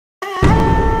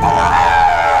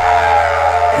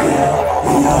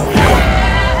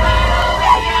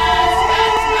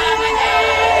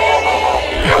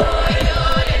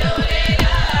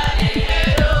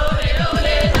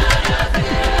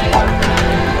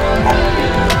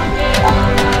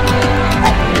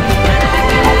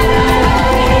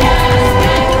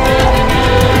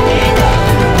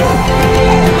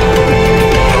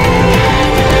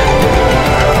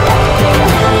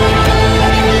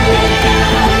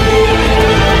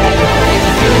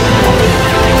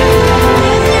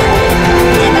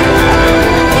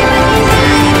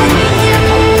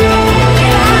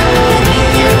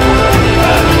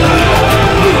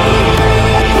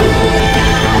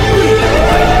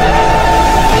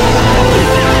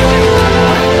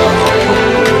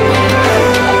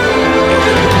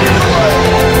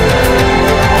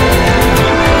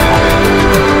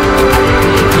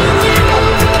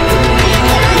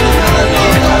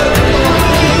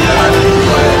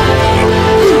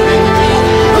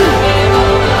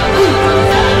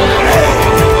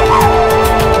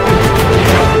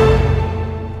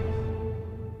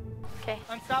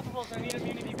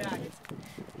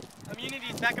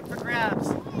grabs.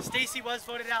 Stacy was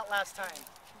voted out last time.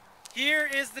 Here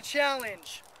is the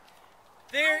challenge.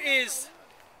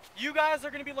 You guys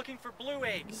are going to be looking for blue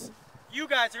eggs. You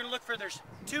guys are going to look for, there's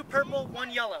 2 purple,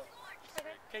 1 yellow.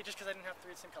 Okay, just because I didn't have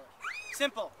 3 the same color.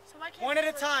 Simple. One at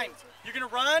a time. You're going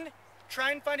to run,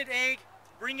 try and find an egg,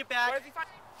 bring it back.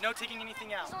 No taking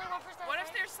anything out. What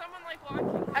if there's someone like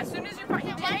walking? As soon as you find,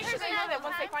 make sure they know that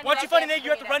once they find once you find an egg, you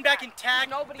have to run back and tag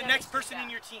the next person in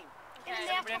your team.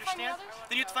 Everybody understand?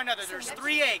 Then you have to find others. There's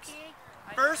 3 eggs.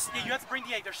 First, yeah, you have to bring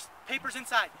the egg. There's papers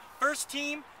inside. First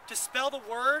team to spell the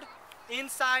word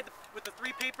inside with the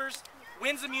 3 papers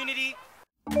wins immunity.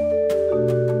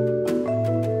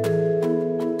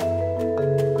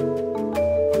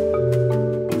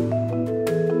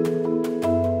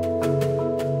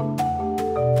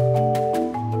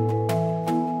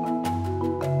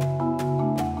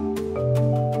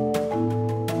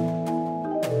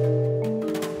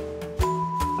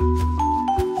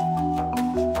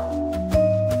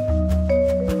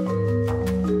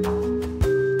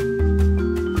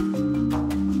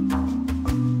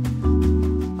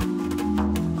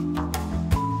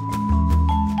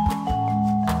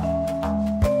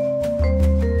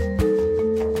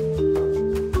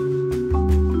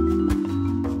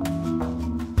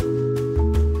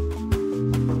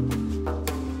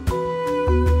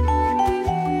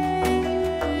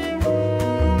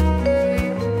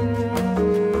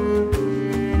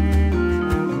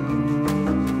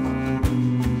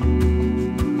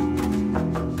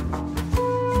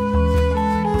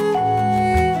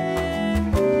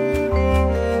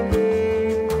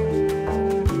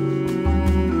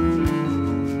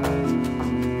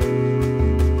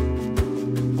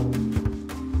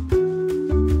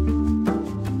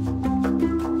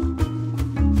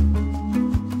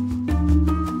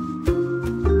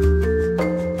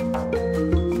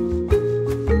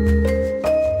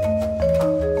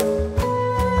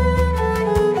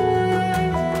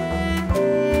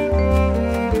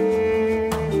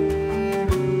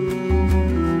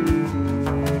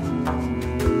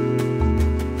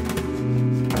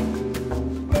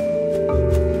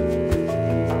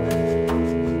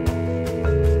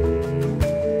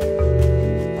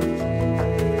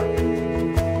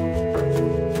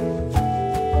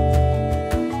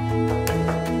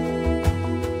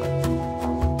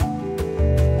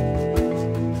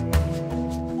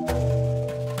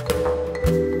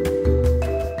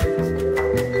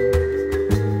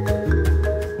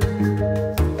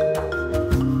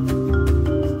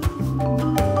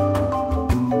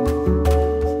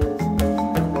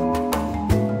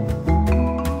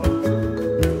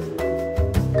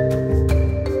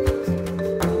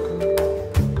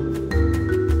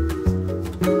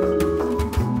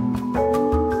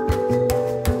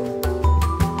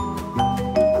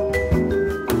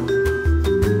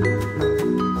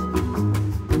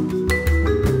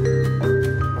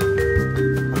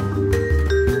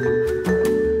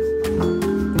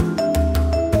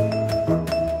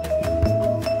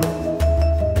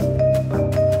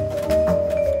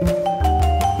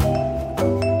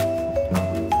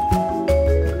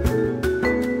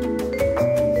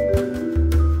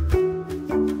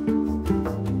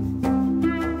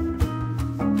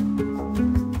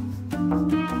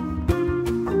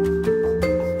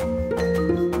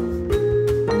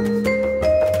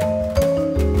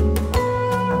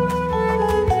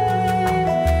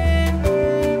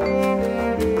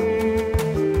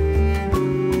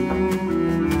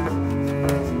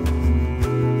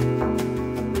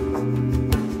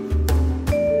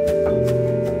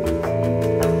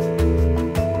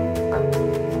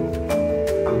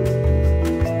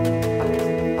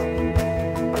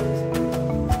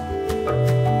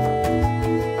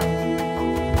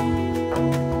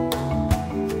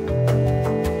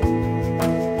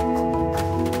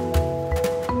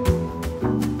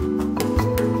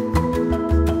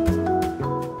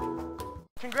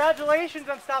 Congratulations,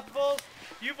 Unstoppables.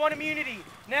 You've won immunity.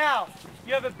 Now,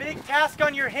 you have a big task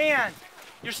on your hand.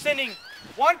 You're sending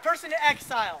 1 person to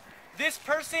exile. This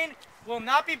person will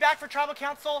not be back for tribal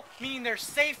council, meaning they're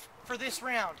safe for this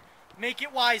round. Make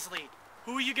it wisely.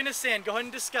 Who are you going to send? Go ahead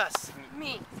and discuss.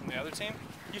 Me. From the other team?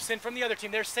 You send from the other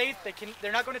team. They're safe.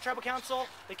 They're not going to tribal council.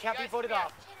 They can't be voted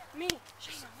off. Me. I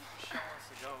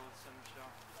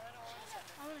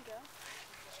want to go.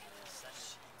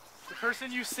 The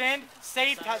person you send,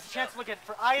 safe, has a chance to look at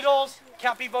for idols,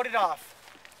 can't be voted off.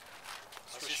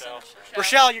 Rochelle.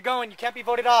 Rochelle, you're going. You can't be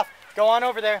voted off. Go on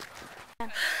over there.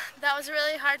 That was a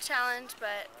really hard challenge,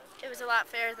 but it was a lot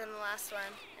fairer than the last one.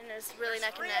 And it was really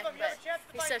neck and neck, but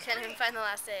we still couldn't even find the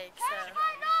last egg. So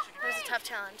it was a tough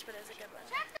challenge, but it was a good one.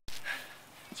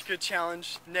 It's a good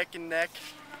challenge, neck and neck.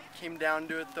 came down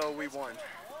to it, though, we won.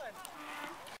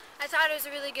 I thought it was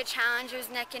a really good challenge. It was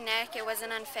neck and neck. It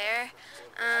wasn't unfair.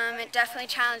 It definitely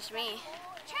challenged me.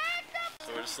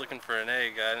 So we're just looking for an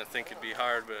egg. I didn't think it'd be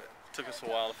hard, but it took us a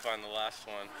while to find the last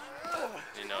one.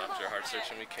 You know, after hard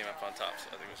searching, we came up on top, so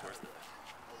I think it was worth it.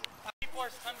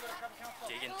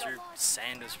 Digging through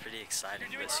sand was pretty exciting,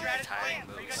 but super tiring,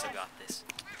 but we still got this.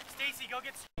 Stacy, go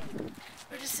get.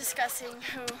 We're just discussing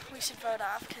who we should vote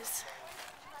off because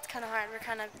it's kind of hard.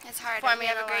 It's hard. forming We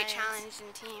have an a great alliance. challenge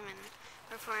and team, and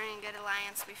we're forming a good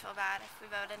alliance. We feel bad if we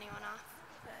vote anyone off.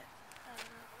 But I don't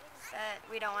know. But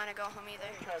we don't want to go home either.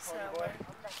 So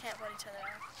we can't vote each other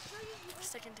out. We're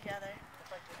sticking together.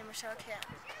 And Rochelle can't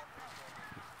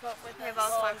vote with We us. have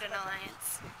all formed an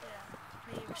alliance. Yeah.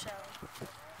 Me, Rochelle,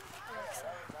 Alexa.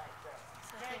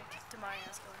 So I think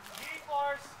Dimario's going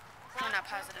home. We're not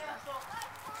positive though.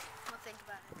 We'll think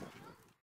about it.